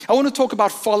I want to talk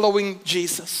about following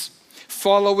Jesus.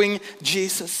 Following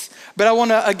Jesus. But I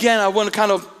want to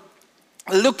kind of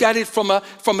look at it from a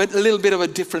little bit of a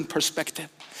different perspective.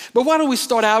 But why don't we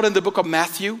start out in the book of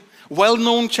Matthew,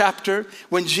 well-known chapter,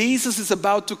 when Jesus is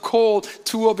about to call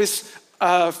two of his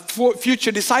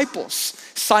future disciples,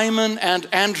 Simon and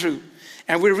Andrew.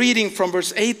 And we're reading from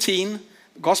verse 18,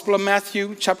 Gospel of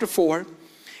Matthew, chapter 4.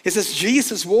 It says,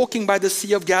 Jesus, walking by the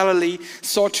Sea of Galilee,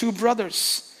 saw two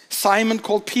brothers, Simon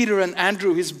called Peter and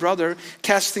Andrew his brother,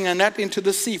 casting a net into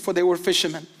the sea, for they were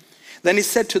fishermen. Then he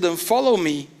said to them, follow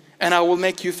me, and I will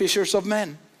make you fishers of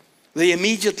men. They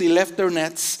immediately left their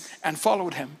nets and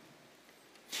followed him.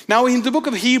 Now in the book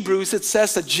of Hebrews, it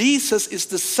says that Jesus is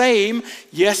the same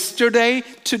yesterday,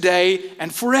 today,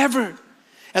 and forever.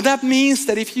 And that means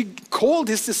that if he called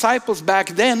his disciples back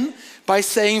then by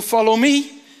saying, follow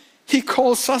me, he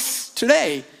calls us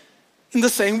today in the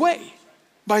same way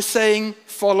by saying,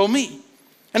 follow me.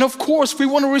 And of course, we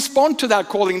want to respond to that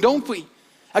calling, don't we?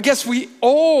 I guess we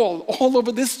all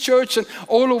over this church and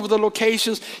all over the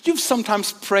locations, you've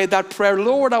sometimes prayed that prayer,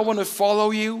 Lord, I want to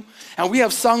follow you. And we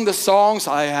have sung the songs,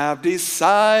 I have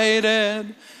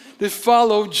decided to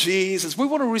follow Jesus. We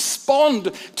want to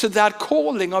respond to that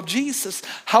calling of Jesus.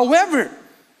 However,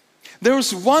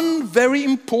 there's one very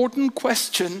important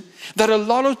question that a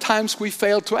lot of times we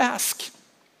fail to ask.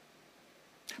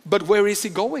 But where is he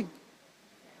going?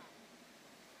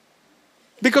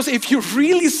 Because if you're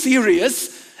really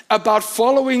serious about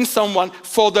following someone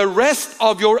for the rest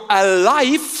of your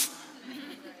life,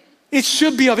 it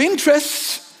should be of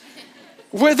interest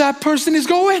where that person is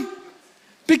going.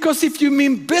 Because if you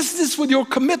mean business with your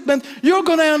commitment, you're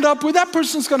going to end up where that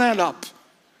person's going to end up.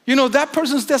 You know, that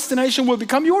person's destination will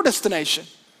become your destination.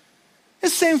 The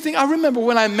same thing, I remember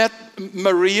when I met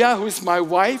Maria, who is my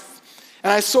wife,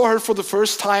 and I saw her for the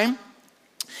first time.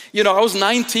 You know, I was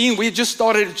 19, we had just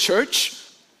started a church.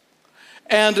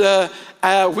 And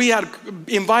we had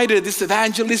invited this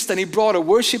evangelist, and he brought a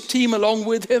worship team along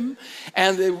with him.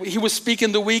 And he was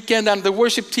speaking the weekend, and the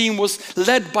worship team was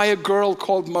led by a girl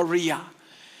called Maria.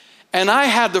 And I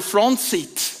had the front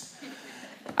seat.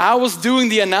 I was doing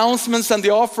the announcements and the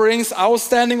offerings. I was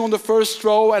standing on the first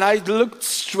row, and I looked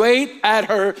straight at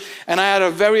her, and I had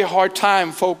a very hard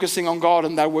time focusing on God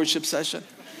in that worship session.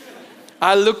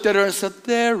 I looked at her and said,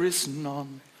 there is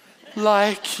none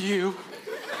like you.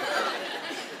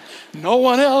 No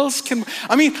one else can.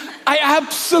 I mean, I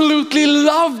absolutely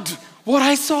loved what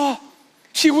I saw.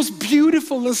 She was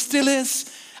beautiful and still is.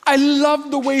 I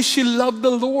loved the way she loved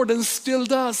the Lord and still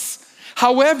does.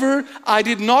 However, I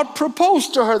did not propose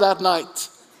to her that night.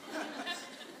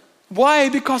 Why?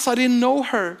 Because I didn't know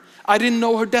her. I didn't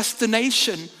know her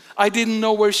destination. I didn't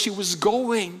know where she was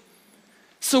going.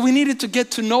 So we needed to get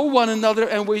to know one another,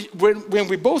 and when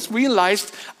we both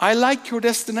realized, I like your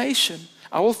destination,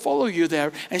 I will follow you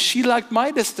there. And she liked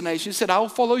my destination. She said, I'll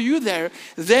follow you there.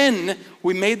 Then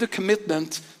we made the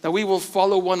commitment that we will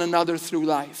follow one another through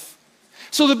life.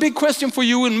 So the big question for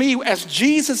you and me, as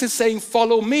Jesus is saying,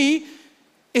 follow me,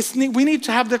 is we need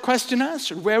to have the question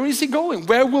answered. Where is he going?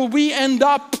 Where will we end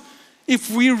up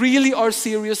if we really are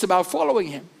serious about following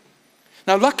him?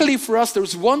 Now, luckily for us,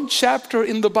 there's one chapter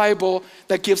in the Bible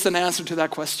that gives an answer to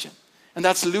that question. And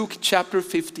that's Luke chapter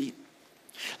 15.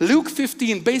 Luke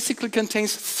 15 basically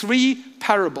contains three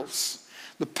parables.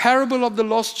 The parable of the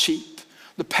lost sheep,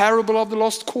 the parable of the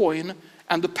lost coin,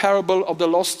 and the parable of the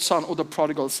lost son or the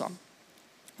prodigal son.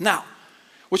 Now,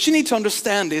 what you need to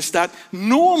understand is that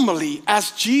normally as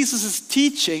Jesus is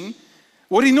teaching,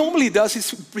 what he normally does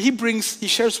is he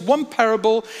shares one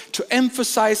parable to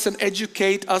emphasize and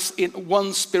educate us in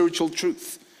one spiritual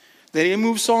truth. Then he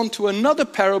moves on to another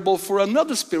parable for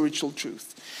another spiritual truth.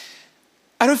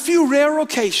 At a few rare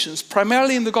occasions,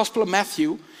 primarily in the Gospel of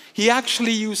Matthew, he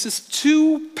actually uses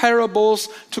two parables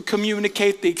to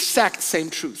communicate the exact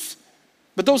same truth.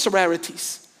 But those are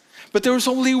rarities. But there is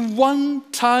only one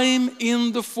time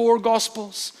in the four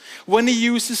Gospels when he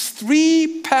uses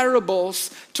three parables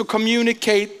to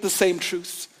communicate the same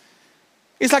truth.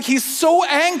 It's like he's so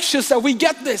anxious that we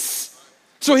get this.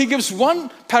 So he gives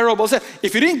one parable, says,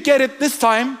 if you didn't get it this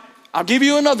time, I'll give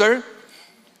you another.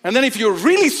 And then if you're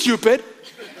really stupid,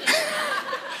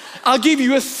 I'll give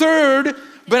you a third,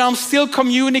 but I'm still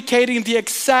communicating the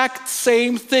exact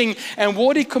same thing. And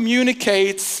what he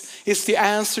communicates is the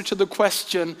answer to the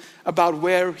question about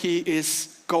where he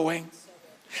is going.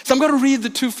 So I'm going to read the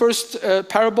two first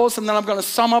parables, and then I'm going to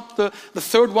sum up the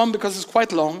third one because it's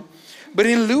quite long. But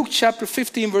in Luke chapter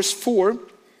 15 verse 4,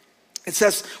 it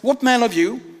says, what man of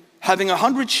you, having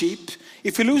 100 sheep,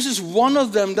 if he loses one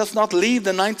of them, does not leave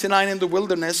the 99 in the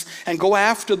wilderness and go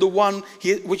after the one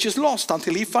which is lost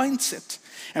until he finds it?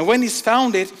 And when he's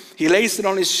found it, he lays it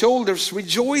on his shoulders,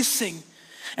 rejoicing.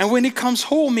 And when he comes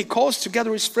home, he calls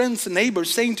together his friends and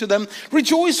neighbors, saying to them,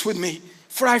 rejoice with me,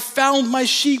 for I found my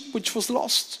sheep which was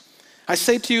lost. I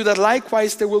say to you that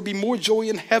likewise there will be more joy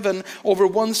in heaven over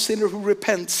one sinner who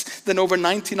repents than over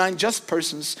 99 just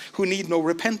persons who need no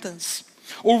repentance.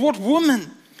 Or what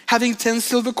woman, having 10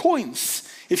 silver coins,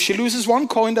 if she loses one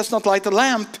coin, does not light a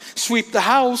lamp, sweep the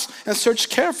house, and search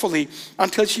carefully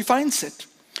until she finds it?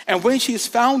 And when she has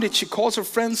found it, she calls her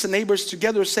friends and neighbors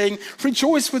together, saying,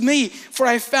 rejoice with me, for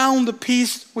I found the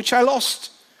piece which I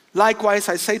lost. Likewise,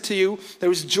 I say to you,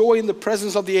 there is joy in the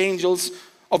presence of the angels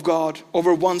of God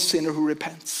over one sinner who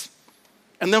repents.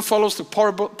 And then follows the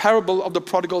parable of the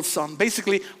prodigal son.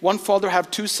 Basically, one father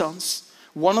had 2 sons.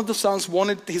 One of the sons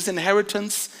wanted his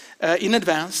inheritance in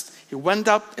advance. He went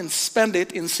out and spent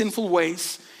it in sinful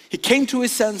ways. He came to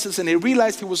his senses and he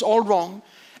realized he was all wrong.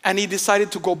 And he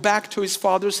decided to go back to his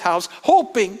father's house,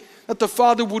 hoping that the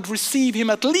father would receive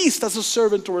him at least as a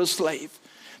servant or a slave.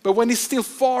 But when he's still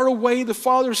far away, the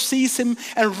father sees him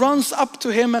and runs up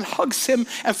to him and hugs him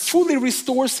and fully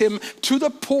restores him, to the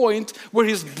point where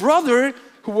his brother,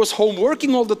 who was home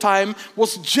working all the time,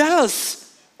 was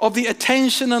jealous of the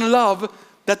attention and love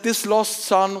that this lost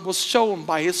son was shown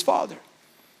by his father.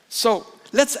 So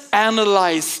let's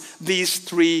analyze these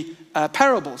 3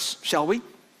 parables, shall we?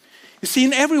 You see,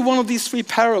 in every one of these 3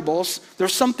 parables,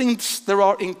 there's something that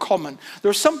are in common.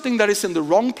 There's something that is in the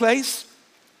wrong place,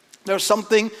 there's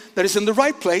something that is in the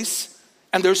right place,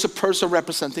 and there's a person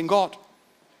representing God.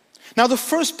 Now, the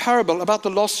first parable about the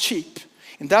lost sheep,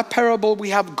 in that parable we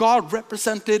have God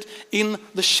represented in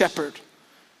the shepherd.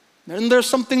 Then there's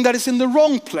something that is in the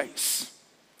wrong place.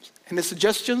 Any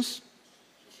suggestions?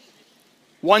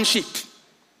 One sheep.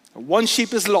 One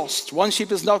sheep is lost. One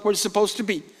sheep is not where it's supposed to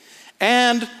be.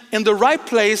 And in the right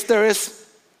place there is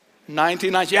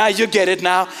 99. Yeah, you get it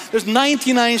now. There's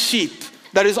 99 sheep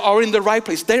that are in the right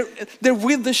place. They're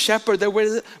with the shepherd. They're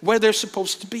where they're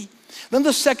supposed to be. Then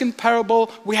the second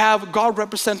parable, we have God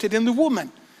represented in the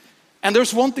woman. And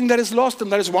there's one thing that is lost,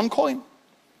 and that is 1 coin.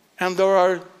 And there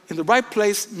are, in the right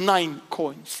place, 9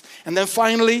 coins. And then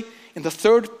finally, in the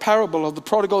third parable of the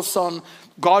prodigal son,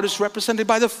 God is represented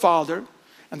by the father.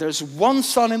 And there's 1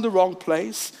 son in the wrong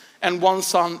place and 1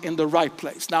 son in the right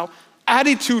place. Now,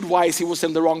 attitude-wise, he was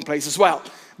in the wrong place as well.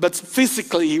 But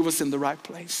physically, he was in the right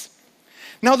place.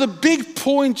 Now, the big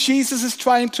point Jesus is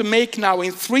trying to make now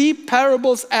in 3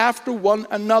 parables after one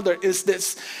another is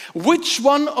this. Which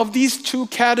one of these 2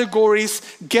 categories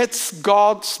gets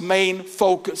God's main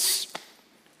focus?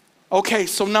 Okay,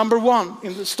 so number 1,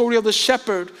 in the story of the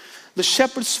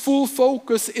shepherd's full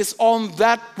focus is on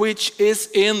that which is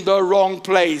in the wrong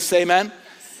place. Amen?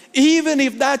 Even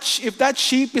if that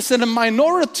sheep is in a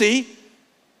minority,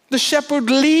 the shepherd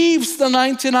leaves the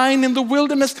 99 in the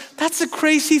wilderness. That's a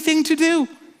crazy thing to do.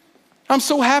 I'm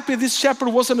so happy this shepherd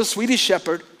wasn't a Swedish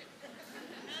shepherd.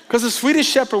 Because the Swedish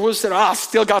shepherd would have said,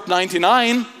 still got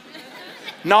 99.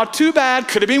 Not too bad,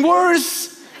 could have been worse.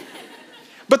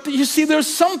 But you see,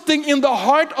 there's something in the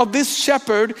heart of this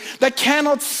shepherd that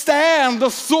cannot stand the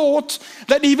thought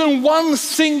that even 1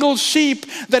 single sheep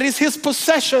that is his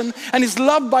possession and is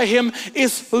loved by him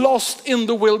is lost in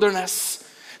the wilderness.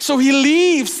 So he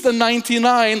leaves the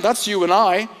 99, that's you and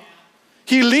I.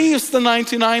 He leaves the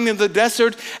 99 in the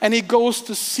desert and he goes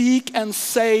to seek and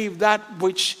save that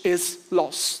which is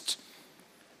lost.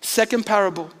 Second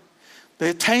parable, the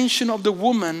attention of the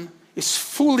woman is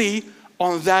fully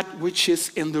on that which is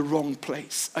in the wrong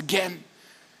place. Again,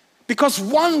 because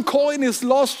 1 coin is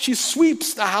lost, she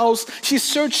sweeps the house, she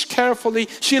searched carefully,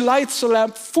 she lights a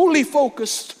lamp, fully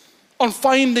focused on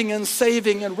finding and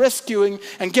saving and rescuing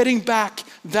and getting back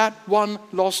that 1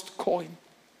 lost coin.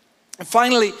 And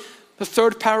finally, the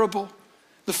third parable,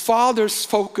 the father's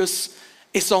focus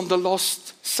is on the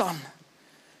lost son.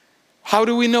 How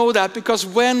do we know that? Because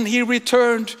when he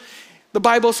returned, the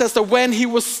Bible says that when he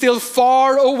was still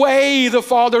far away, the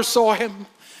father saw him.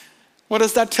 What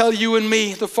does that tell you and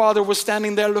me? The father was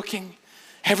standing there looking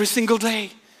every single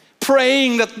day,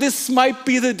 praying that this might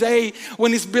be the day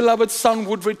when his beloved son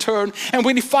would return. And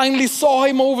when he finally saw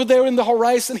him over there in the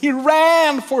horizon, he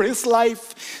ran for his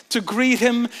life to greet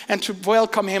him and to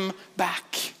welcome him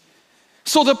back.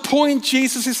 So the point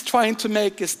Jesus is trying to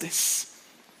make is this.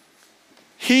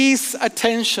 His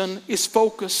attention is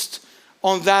focused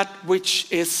on that which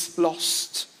is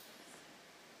lost.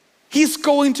 He's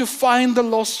going to find the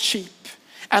lost sheep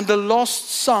and the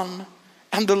lost son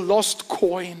and the lost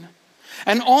coin.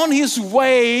 And on his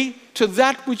way to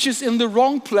that which is in the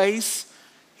wrong place,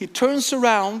 he turns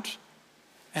around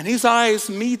and his eyes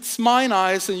meets mine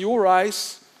eyes and your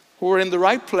eyes who are in the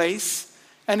right place.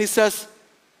 And he says,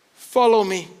 Follow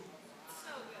me.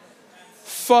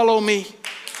 Follow me.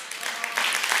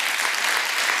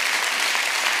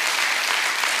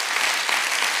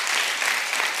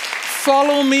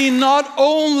 Follow me not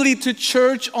only to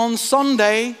church on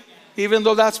Sunday, even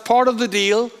though that's part of the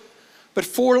deal, but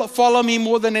follow me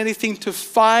more than anything to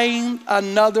find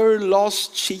another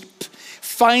lost sheep,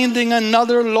 finding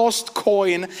another lost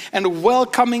coin, and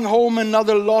welcoming home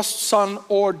another lost son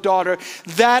or daughter.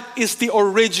 That is the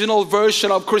original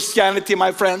version of Christianity,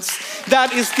 my friends.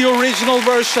 That is the original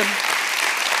version.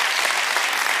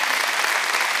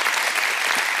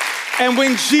 And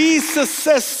when Jesus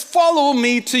says, follow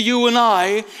me to you and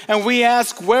I, and we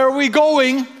ask, where are we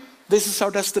going? This is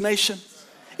our destination.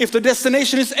 If the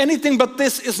destination is anything but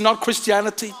this, is not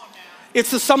Christianity. It's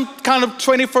some kind of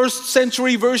 21st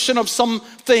century version of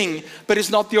something, but it's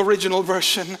not the original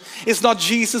version. It's not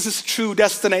Jesus' true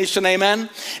destination, amen?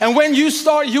 And when you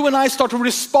and I start to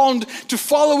respond to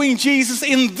following Jesus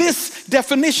in this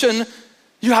definition,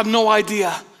 you have no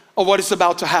idea of what is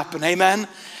about to happen, amen?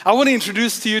 I want to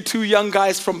introduce to you two young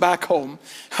guys from back home.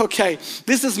 Okay,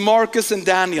 this is Marcus and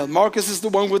Daniel. Marcus is the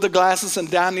one with the glasses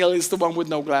and Daniel is the one with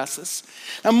no glasses.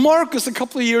 Now Marcus, a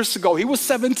couple of years ago, he was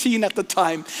 17 at the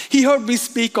time. He heard me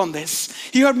speak on this.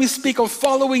 He heard me speak on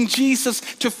following Jesus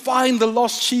to find the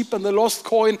lost sheep and the lost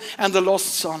coin and the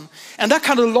lost son. And that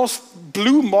kind of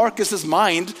blew Marcus's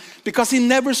mind because he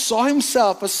never saw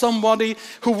himself as somebody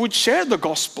who would share the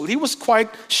gospel. He was quite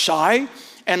shy.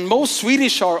 And most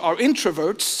Swedish are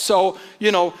introverts, so,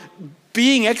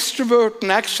 being extrovert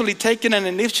and actually taking an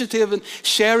initiative and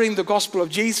sharing the gospel of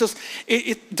Jesus,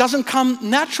 it doesn't come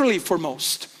naturally for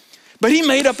most. But he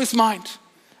made up his mind.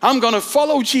 I'm going to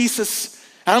follow Jesus,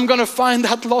 and I'm going to find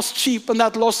that lost sheep and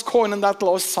that lost coin and that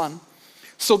lost son.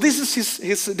 So this is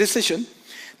his decision.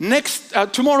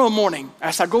 Tomorrow morning,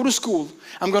 as I go to school,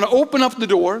 I'm going to open up the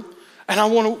door, and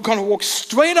I'm going to walk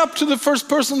straight up to the first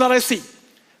person that I see.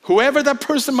 Whoever that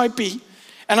person might be,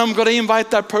 and I'm going to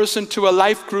invite that person to a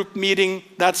life group meeting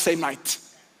that same night.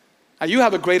 Now you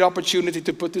have a great opportunity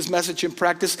to put this message in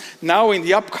practice now in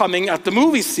the upcoming At the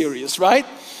Movie series, right?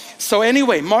 So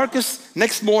anyway, Marcus,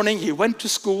 next morning, he went to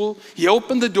school, he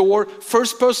opened the door,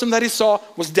 first person that he saw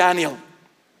was Daniel,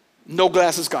 no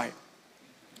glasses guy.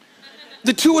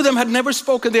 The two of them had never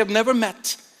spoken, they have never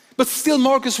met. But still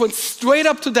Marcus went straight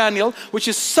up to Daniel, which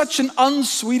is such an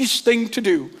un-Swedish thing to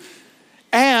do.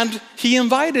 And he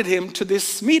invited him to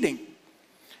this meeting.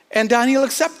 And Daniel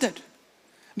accepted.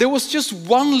 There was just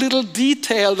one little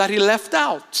detail that he left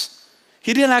out.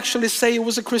 He didn't actually say it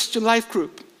was a Christian life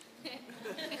group.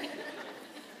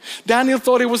 Daniel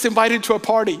thought he was invited to a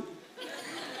party.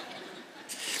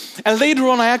 And later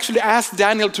on, I actually asked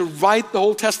Daniel to write the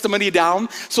whole testimony down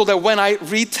so that when I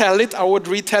retell it, I would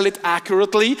retell it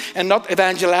accurately and not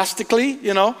evangelistically,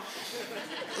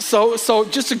 So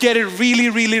just to get it really,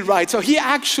 really right. So he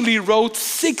actually wrote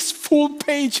 6 full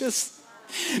pages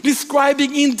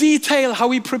describing in detail how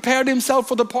he prepared himself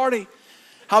for the party.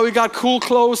 How he got cool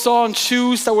clothes on,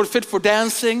 shoes that were fit for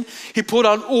dancing. He put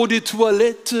on eau de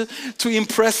toilette to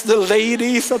impress the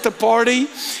ladies at the party.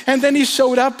 And then he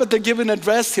showed up at the given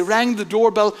address. He rang the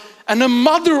doorbell and a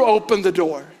mother opened the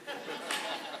door.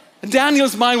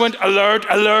 Daniel's mind went alert,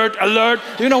 alert, alert.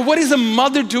 What is a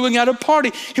mother doing at a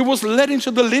party? He was led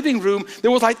into the living room. There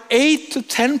was like 8 to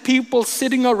 10 people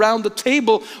sitting around the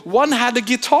table. One had a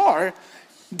guitar.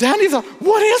 Daniel thought,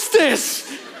 what is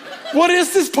this? What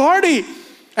is this party?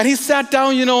 And he sat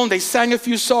down, and they sang a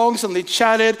few songs and they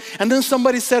chatted. And then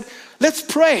somebody said, let's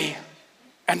pray.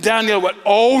 And Daniel went,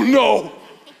 oh no,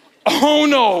 oh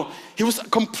no. He was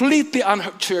completely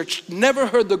unchurched, never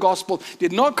heard the gospel,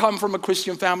 did not come from a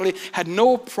Christian family, had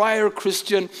no prior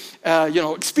Christian,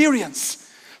 experience.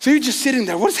 So he was just sitting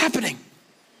there, what is happening?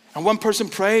 And one person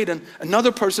prayed, and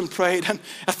another person prayed, and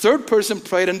a third person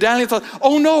prayed, and Daniel thought,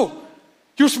 oh no,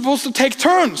 you're supposed to take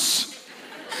turns.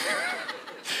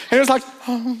 And he was like,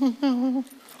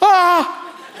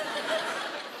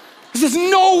 He says,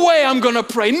 no way I'm gonna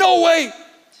pray, no way.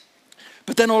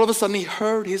 But then all of a sudden he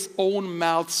heard his own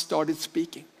mouth started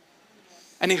speaking.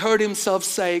 And he heard himself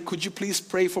say, could you please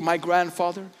pray for my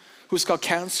grandfather who's got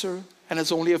cancer and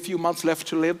has only a few months left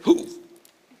to live? Who?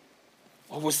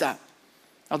 What was that?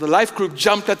 Now the life group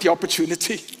jumped at the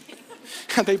opportunity.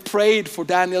 And they prayed for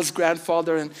Daniel's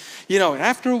grandfather. And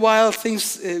after a while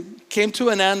things came to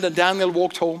an end and Daniel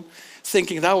walked home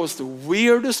thinking that was the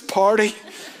weirdest party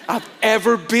I've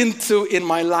ever been to in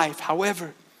my life.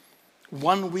 However,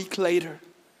 1 week later,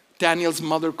 Daniel's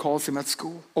mother calls him at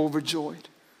school, overjoyed,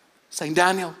 saying,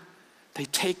 Daniel, they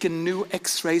taken new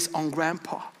x-rays on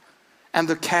grandpa, and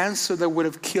the cancer that would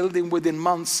have killed him within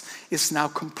months is now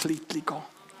completely gone.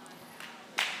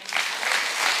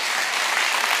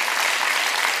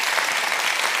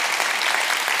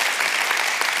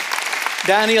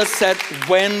 Daniel said,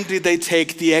 when did they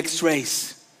take the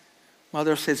x-rays?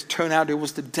 Mother says, turn out it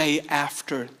was the day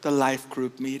after the life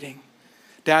group meeting.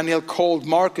 Daniel called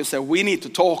Marcus and said, we need to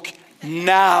talk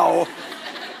now.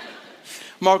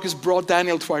 Marcus brought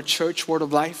Daniel to our church, Word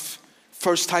of Life.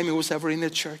 First time he was ever in the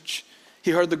church.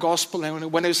 He heard the gospel,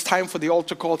 and when it was time for the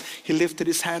altar call, he lifted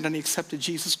his hand and he accepted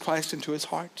Jesus Christ into his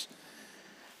heart.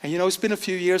 And it's been a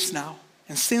few years now.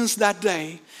 And since that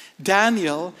day,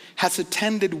 Daniel has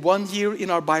attended 1 year in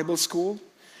our Bible school,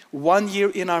 1 year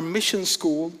in our mission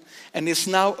school, and is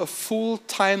now a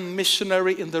full-time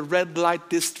missionary in the red light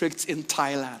districts in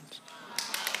Thailand.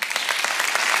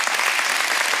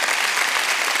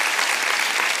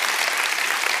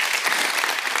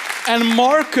 And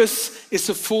Marcus is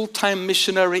a full-time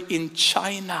missionary in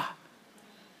China.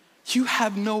 You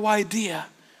have no idea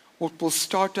what will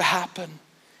start to happen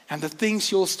and the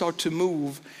things you'll start to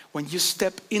move when you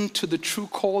step into the true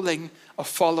calling of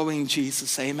following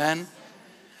Jesus. Amen.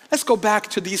 Let's go back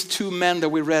to these two men that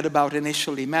we read about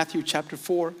initially, Matthew chapter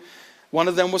 4. One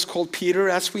of them was called Peter,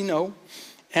 as we know.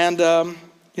 And,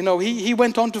 he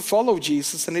went on to follow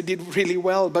Jesus, and he did really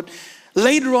well. But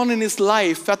later on in his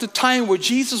life, at the time where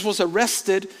Jesus was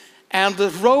arrested and the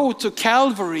road to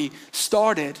Calvary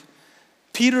started,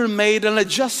 Peter made an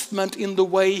adjustment in the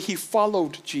way he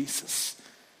followed Jesus.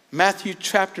 Matthew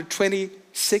chapter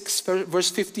 26, verse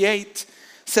 58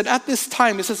 said, at this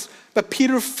time, it says, but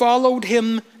Peter followed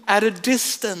him at a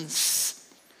distance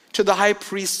to the high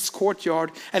priest's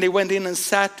courtyard, and he went in and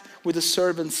sat with the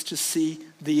servants to see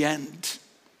the end.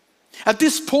 At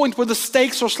this point where the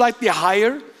stakes are slightly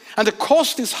higher and the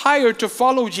cost is higher to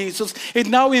follow Jesus, it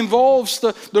now involves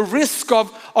the risk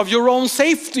of your own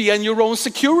safety and your own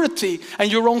security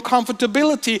and your own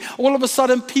comfortability. All of a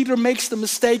sudden, Peter makes the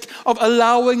mistake of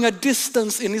allowing a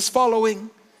distance in his following.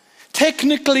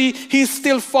 Technically, he's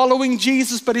still following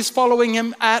Jesus, but he's following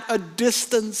him at a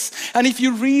distance. And if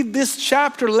you read this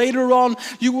chapter later on,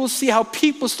 you will see how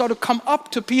people start to come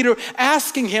up to Peter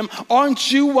asking him, aren't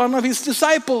you one of his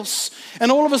disciples?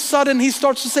 And all of a sudden he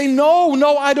starts to say, no,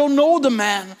 I don't know the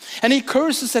man. And he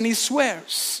curses and he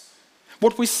swears.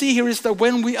 What we see here is that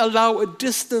when we allow a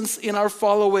distance in our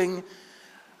following,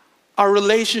 our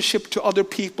relationship to other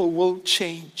people will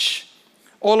change.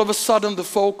 All of a sudden the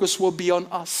focus will be on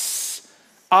us,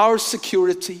 our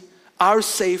security, our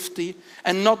safety,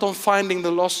 and not on finding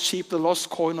the lost sheep, the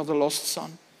lost coin, or the lost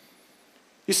son.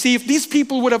 You see, if these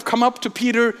people would have come up to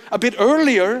Peter a bit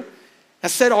earlier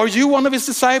and said, are you one of his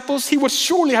disciples? He would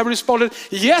surely have responded,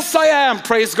 yes, I am,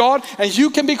 praise God, and you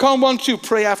can become one too,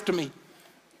 pray after me.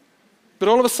 But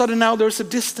all of a sudden now there's a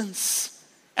distance.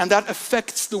 And that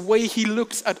affects the way he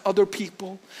looks at other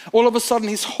people. All of a sudden,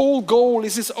 his whole goal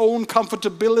is his own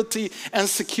comfortability and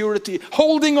security,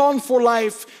 holding on for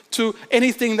life to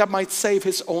anything that might save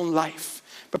his own life.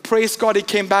 But praise God, he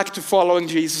came back to following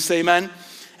Jesus, amen.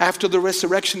 After the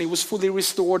resurrection, he was fully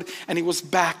restored and he was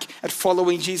back at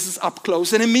following Jesus up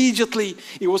close. And immediately,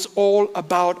 it was all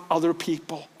about other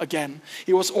people again.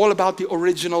 It was all about the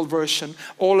original version,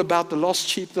 all about the lost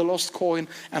sheep, the lost coin,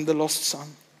 and the lost son.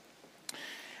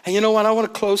 And you know what, I want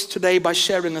to close today by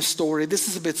sharing a story. This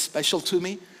is a bit special to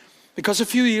me because a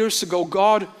few years ago,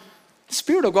 the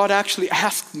Spirit of God actually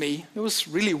asked me, it was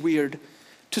really weird,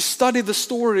 to study the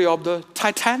story of the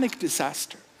Titanic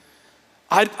disaster.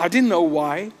 I didn't know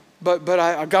why, but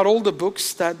I got all the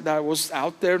books that was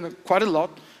out there, quite a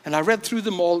lot, and I read through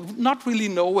them all, not really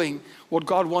knowing what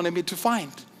God wanted me to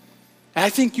find. And I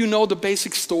think you know the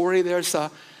basic story.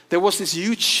 There was this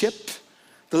huge ship,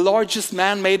 the largest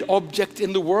man-made object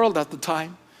in the world at the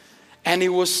time. And he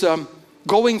was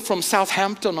going from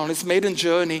Southampton on his maiden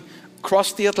journey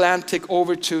across the Atlantic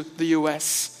over to the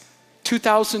US.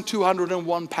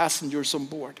 2,201 passengers on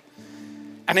board.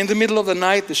 And in the middle of the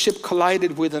night, the ship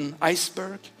collided with an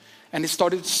iceberg and it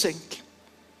started to sink.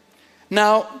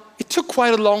 Now, it took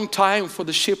quite a long time for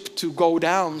the ship to go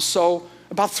down. So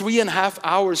about 3.5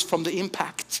 hours from the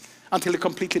impact until it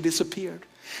completely disappeared.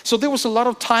 So there was a lot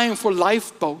of time for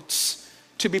lifeboats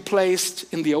to be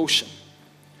placed in the ocean.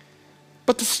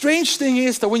 But the strange thing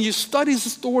is that when you study the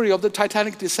story of the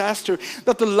Titanic disaster,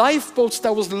 that the lifeboats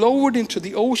that was lowered into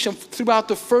the ocean throughout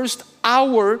the first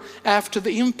hour after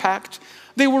the impact,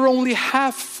 they were only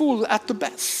half full at the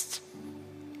best.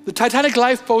 The Titanic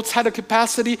lifeboats had a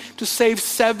capacity to save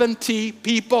 70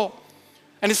 people.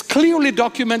 And it's clearly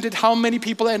documented how many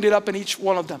people ended up in each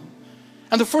one of them.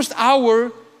 And the first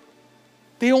hour,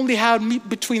 they only had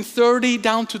between 30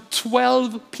 down to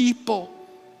 12 people.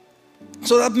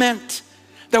 So that meant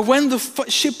that when the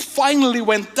ship finally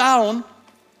went down,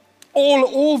 all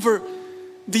over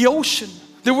the ocean,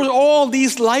 there were all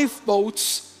these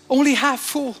lifeboats only half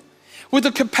full. with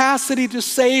the capacity to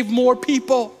save more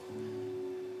people.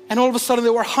 And all of a sudden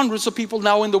there were hundreds of people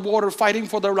now in the water fighting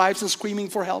for their lives and screaming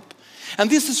for help. And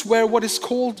this is where what is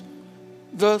called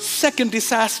the second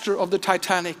disaster of the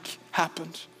Titanic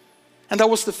happened. And that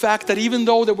was the fact that even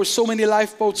though there were so many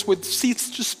lifeboats with seats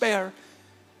to spare,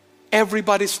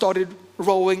 everybody started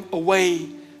rowing away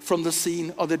from the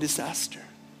scene of the disaster.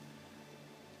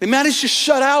 They managed to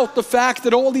shut out the fact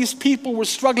that all these people were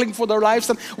struggling for their lives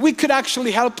and we could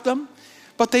actually help them.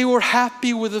 But they were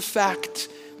happy with the fact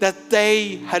that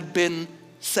they had been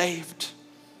saved.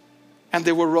 And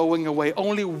they were rowing away.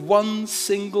 Only one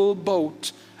single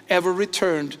boat ever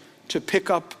returned to pick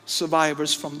up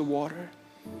survivors from the water.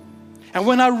 And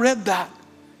when I read that,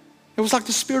 it was like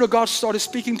the Spirit of God started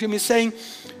speaking to me saying,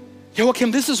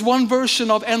 Joachim, this is one version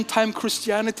of end time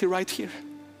Christianity right here.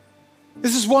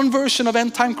 This is one version of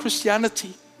end time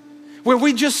Christianity where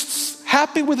we're just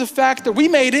happy with the fact that we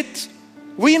made it.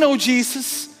 We know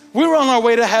Jesus. We're on our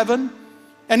way to heaven.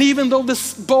 And even though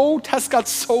this boat has got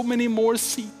so many more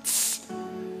seats,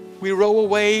 we row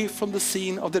away from the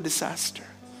scene of the disaster.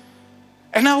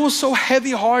 And I was so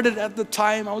heavy-hearted at the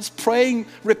time. I was praying,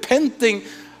 repenting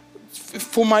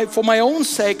for my own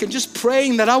sake and just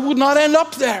praying that I would not end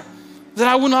up there, that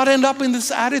I would not end up in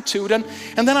this attitude. And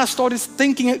then I started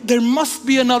thinking there must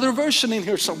be another version in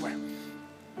here somewhere.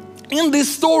 In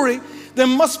this story, there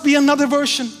must be another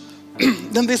version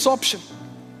than this option.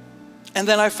 And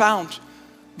then I found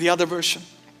the other version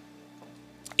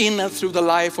in and through the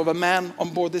life of a man on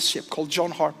board this ship called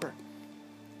John Harper.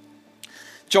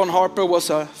 John Harper was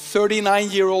a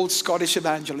 39-year-old Scottish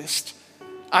evangelist.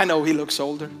 I know he looks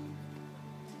older.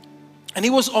 And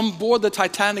he was on board the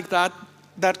Titanic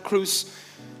that cruise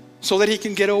so that he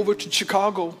can get over to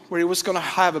Chicago where he was going to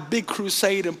have a big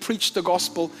crusade and preach the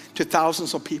gospel to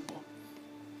thousands of people.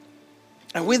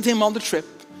 And with him on the trip,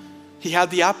 he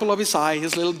had the apple of his eye,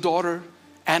 his little daughter,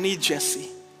 Annie Jessie,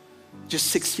 just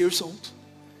 6 years old.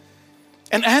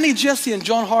 And Annie Jessie and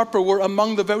John Harper were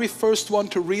among the very first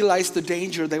ones to realize the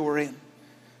danger they were in.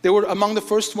 They were among the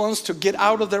first ones to get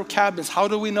out of their cabins. How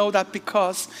do we know that?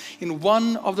 Because in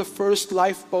one of the first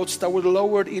lifeboats that were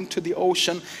lowered into the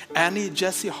ocean, Annie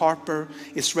Jessie Harper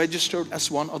is registered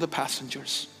as one of the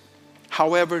passengers.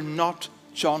 However, not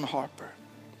John Harper.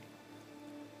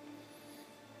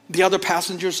 The other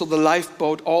passengers of the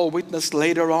lifeboat all witnessed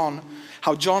later on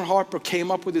how John Harper came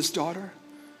up with his daughter.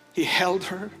 He held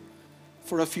her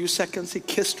for a few seconds. He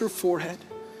kissed her forehead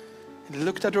and he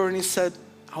looked at her and he said,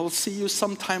 I will see you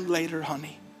sometime later,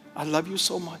 honey. I love you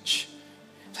so much.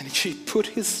 And he put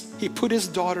his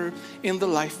daughter in the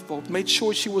lifeboat, made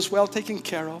sure she was well taken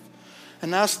care of.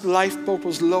 And as the lifeboat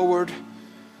was lowered,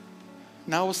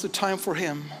 now was the time for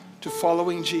him to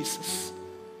following Jesus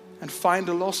and find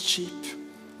a lost sheep,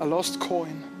 a lost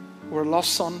coin, or a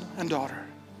lost son and daughter.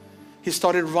 He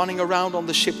started running around on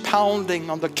the ship,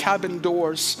 pounding on the cabin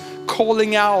doors,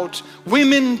 calling out,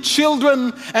 women,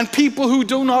 children, and people who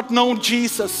do not know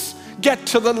Jesus, get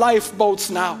to the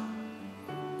lifeboats now.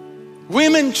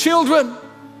 Women, children,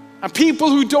 and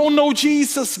people who don't know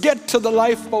Jesus, get to the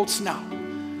lifeboats now.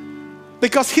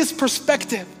 Because his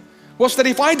perspective was that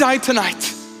if I die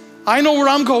tonight, I know where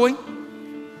I'm going.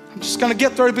 I'm just going to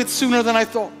get there a bit sooner than I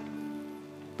thought.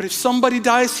 But if somebody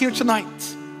dies here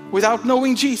tonight without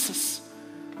knowing Jesus,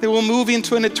 they will move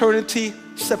into an eternity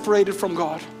separated from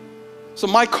God. So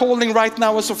my calling right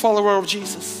now as a follower of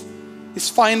Jesus is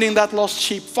finding that lost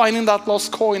sheep, finding that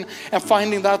lost coin, and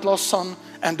finding that lost son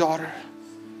and daughter.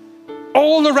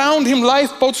 All around him,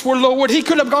 lifeboats were lowered. He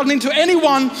could have gotten into any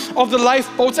one of the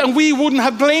lifeboats and we wouldn't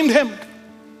have blamed him.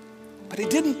 But he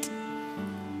didn't.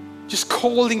 Just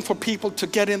calling for people to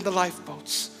get in the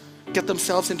lifeboats, get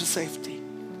themselves into safety.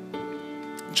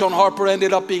 John Harper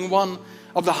ended up being one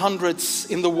of the hundreds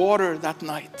in the water that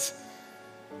night.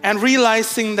 And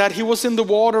realizing that he was in the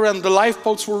water and the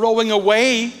lifeboats were rowing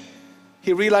away,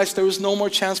 he realized there was no more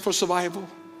chance for survival.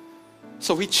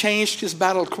 So he changed his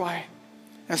battle cry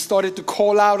and started to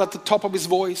call out at the top of his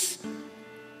voice,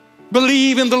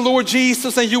 believe in the Lord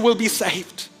Jesus and you will be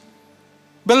saved.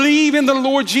 Believe in the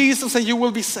Lord Jesus and you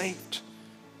will be saved.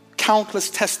 Countless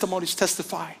testimonies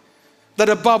testify that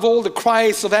above all the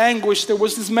cries of anguish, there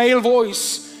was this male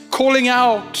voice calling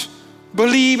out,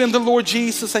 believe in the Lord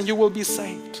Jesus and you will be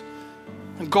saved.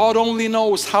 And God only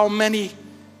knows how many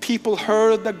people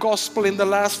heard the gospel in the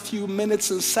last few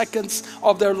minutes and seconds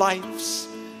of their lives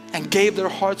and gave their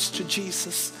hearts to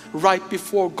Jesus right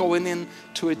before going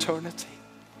into eternity.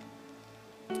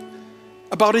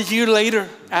 About a year later,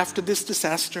 after this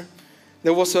disaster,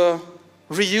 there was a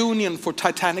reunion for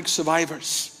Titanic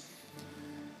survivors.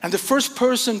 And the first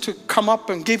person to come up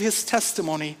and give his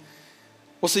testimony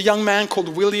was a young man called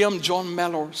William John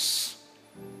Mellors.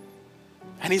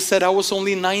 And he said, I was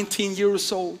only 19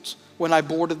 years old when I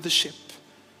boarded the ship.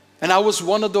 And I was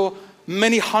one of the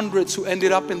many hundreds who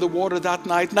ended up in the water that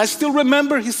night. And I still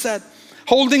remember, he said,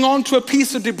 holding on to a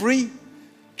piece of debris,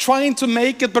 trying to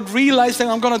make it, but realizing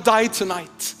I'm going to die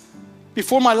tonight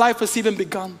before my life has even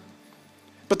begun.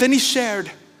 But then he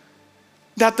shared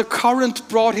that the current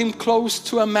brought him close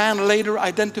to a man later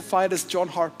identified as John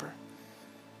Harper.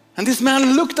 And this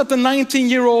man looked at the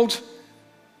 19-year-old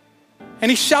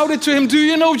and he shouted to him, do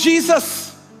you know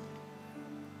Jesus?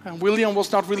 And William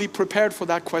was not really prepared for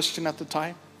that question at the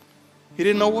time. He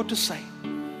didn't know what to say.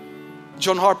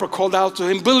 John Harper called out to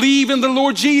him, believe in the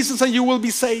Lord Jesus and you will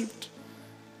be saved.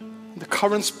 And the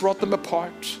currents brought them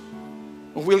apart.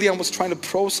 And William was trying to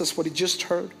process what he just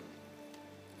heard.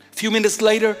 A few minutes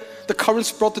later, the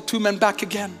currents brought the two men back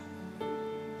again.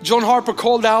 John Harper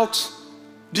called out,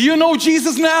 do you know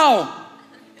Jesus now?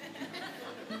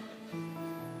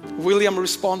 William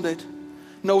responded,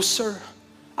 no, sir,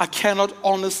 I cannot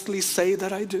honestly say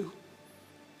that I do.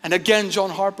 And again, John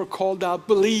Harper called out,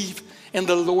 believe in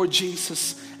the Lord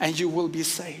Jesus and you will be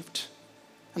saved.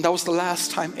 And that was the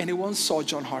last time anyone saw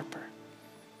John Harper.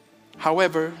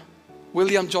 However,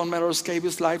 William John Mellors gave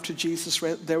his life to Jesus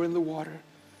right there in the water.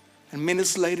 And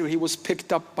minutes later, he was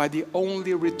picked up by the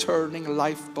only returning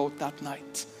lifeboat that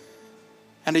night.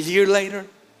 And a year later,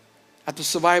 at the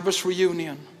survivors'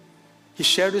 reunion, he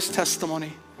shared his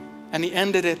testimony and he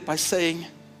ended it by saying,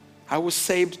 I was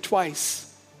saved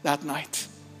twice that night.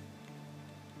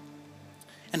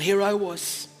 And here I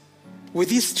was with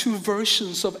these two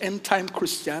versions of end-time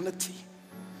Christianity.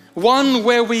 One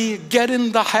where we get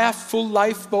in the half-full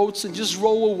lifeboats and just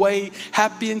row away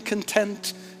happy and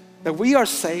content that we are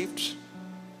saved,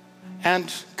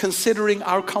 and considering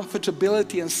our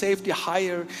comfortability and safety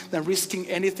higher than risking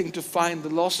anything to find the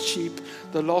lost sheep,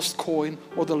 the lost coin,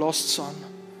 or the lost son.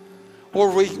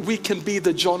 Or we can be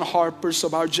the John Harpers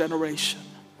of our generation.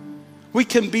 We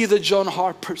can be the John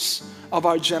Harpers of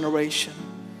our generation,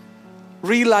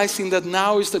 realizing that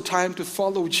now is the time to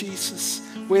follow Jesus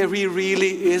where he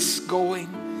really is going,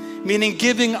 meaning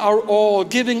giving our all,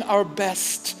 giving our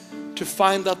best to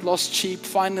find that lost sheep,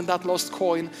 finding that lost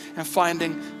coin, and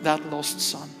finding that lost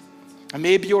son. And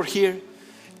maybe you're here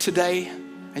today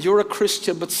and you're a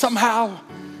Christian, but somehow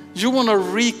you want to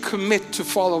recommit to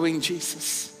following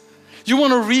Jesus. You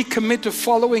want to recommit to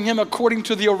following him according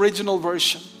to the original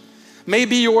version.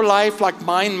 Maybe your life, like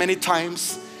mine many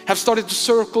times, have started to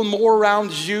circle more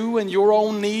around you and your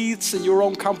own needs and your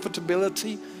own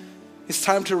comfortability. It's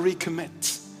time to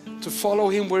recommit, to follow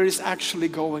him where he's actually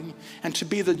going, and to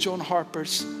be the John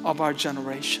Harpers of our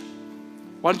generation.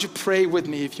 Why don't you pray with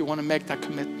me if you want to make that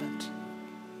commitment?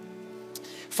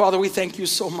 Father, we thank you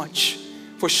so much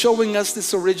for showing us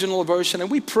this original version, and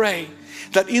we pray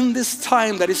that in this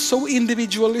time that is so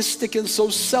individualistic and so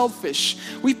selfish,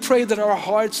 we pray that our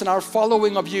hearts and our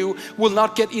following of you will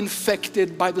not get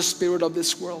infected by the spirit of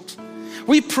this world.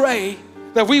 We pray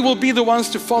that we will be the ones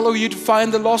to follow you to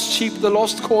find the lost sheep, the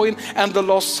lost coin, and the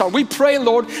lost son. We pray,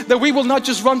 Lord, that we will not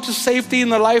just run to safety in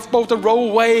the lifeboat and row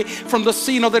away from the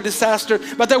scene of the disaster,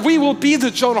 but that we will be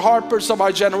the John Harpers of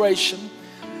our generation.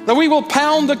 That we will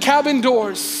pound the cabin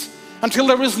doors until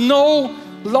there is no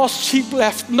lost sheep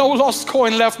left, no lost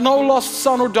coin left, no lost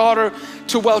son or daughter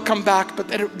to welcome back, but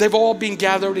they've all been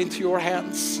gathered into your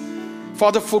hands.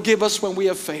 Father, forgive us when we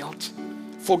have failed.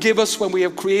 Forgive us when we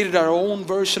have created our own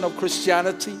version of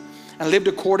Christianity and lived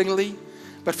accordingly.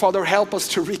 But Father, help us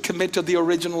to recommit to the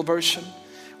original version,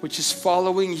 which is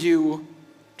following you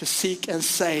to seek and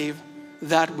save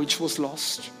that which was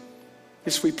lost.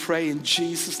 This we pray in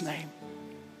Jesus' name.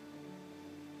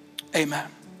 Amen.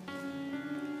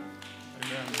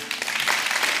 Amen.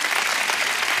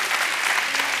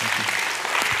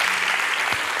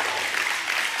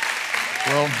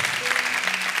 Well,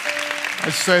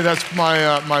 I'd say that's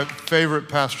my favorite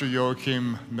Pastor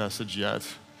Joachim message yet.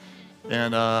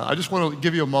 And I just want to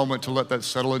give you a moment to let that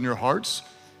settle in your hearts.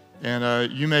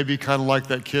 And you may be kind of like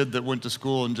that kid that went to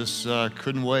school and just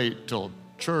couldn't wait till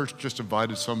church just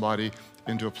invited somebody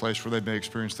into a place where they may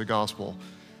experience the gospel.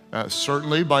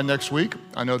 Certainly by next week,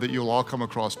 I know that you'll all come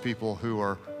across people who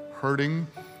are hurting,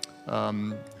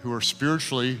 who are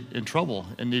spiritually in trouble,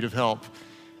 in need of help.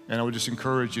 And I would just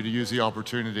encourage you to use the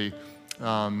opportunity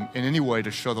in any way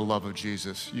to show the love of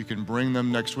Jesus. You can bring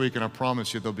them next week, and I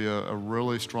promise you there'll be a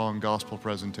really strong gospel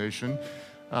presentation.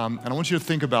 And I want you to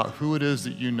think about who it is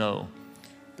that you know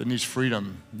that needs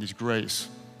freedom, needs grace,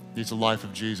 needs a life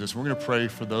of Jesus. We're going to pray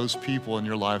for those people in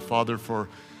your life, Father, for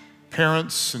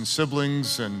parents and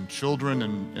siblings and children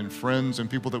and friends and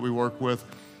people that we work with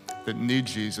that need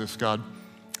Jesus. God,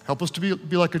 Help us to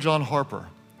be like a John Harper.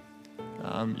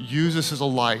 Use us as a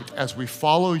light. As we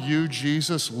follow you,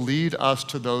 Jesus, lead us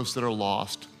to those that are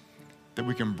lost, that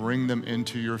we can bring them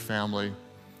into your family.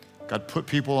 God, put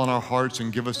people on our hearts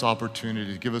and give us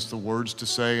opportunity, give us the words to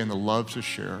say and the love to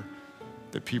share,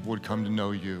 that people would come to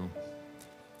know you.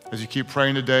 As you keep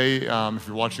praying today, if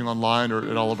you're watching online or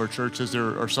at all of our churches,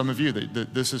 there are some of you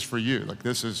that this is for you. Like,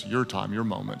 this is your time, your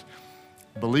moment.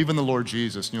 Believe in the Lord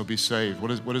Jesus and you'll be saved.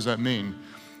 What does that mean?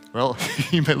 Well,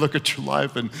 you may look at your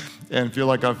life and feel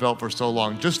like I've felt for so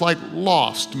long. Just like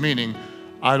lost, meaning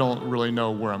I don't really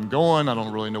know where I'm going. I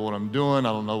don't really know what I'm doing.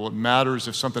 I don't know what matters.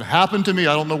 If something happened to me,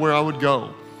 I don't know where I would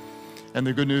go. And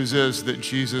the good news is that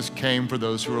Jesus came for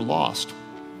those who are lost.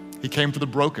 He came for the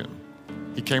broken.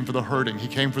 He came for the hurting. He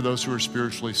came for those who are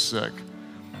spiritually sick.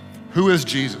 Who is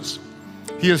Jesus?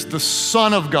 He is the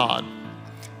Son of God.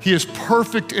 He is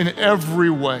perfect in every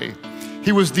way.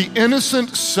 He was the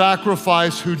innocent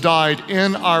sacrifice who died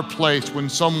in our place. When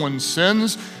someone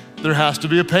sins, there has to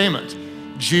be a payment.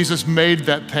 Jesus made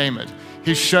that payment.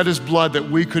 He shed his blood that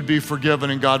we could be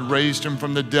forgiven, and God raised him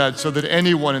from the dead so that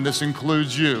anyone, and this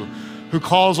includes you, who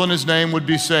calls on his name would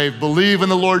be saved. Believe in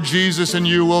the Lord Jesus and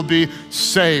you will be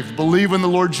saved. Believe in the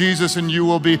Lord Jesus and you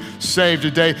will be saved.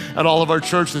 Today at all of our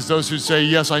churches, those who say,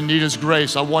 yes, I need his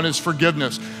grace. I want his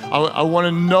forgiveness. I want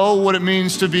to know what it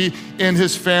means to be in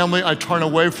his family. I turn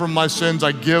away from my sins.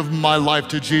 I give my life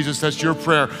to Jesus. That's your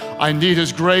prayer. I need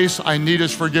his grace. I need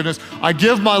his forgiveness. I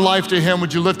give my life to him.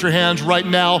 Would you lift your hands right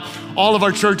now? All of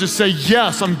our churches say,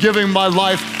 yes, I'm giving my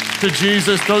life to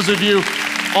Jesus. Those of you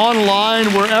online,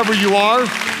 wherever you are,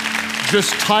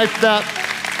 just type that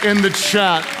in the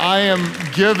chat. I am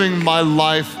giving my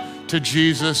life to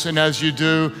Jesus. And as you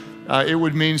do, it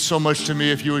would mean so much to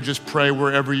me if you would just pray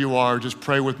wherever you are. Just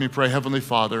pray with me. Pray, Heavenly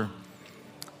Father,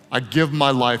 I give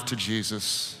my life to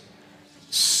Jesus.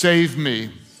 Save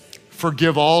me.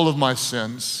 Forgive all of my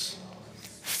sins.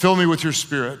 Fill me with your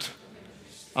Spirit.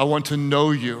 I want to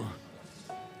know you,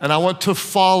 and I want to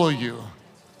follow you.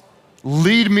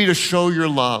 Lead me to show your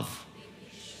love,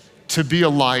 to be a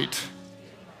light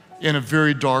in a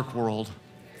very dark world.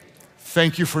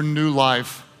 Thank you for new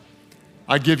life.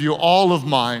 I give you all of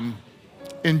mine.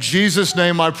 In Jesus'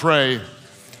 name I pray.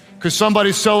 Could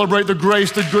somebody celebrate the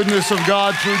grace, the goodness of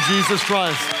God through Jesus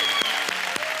Christ?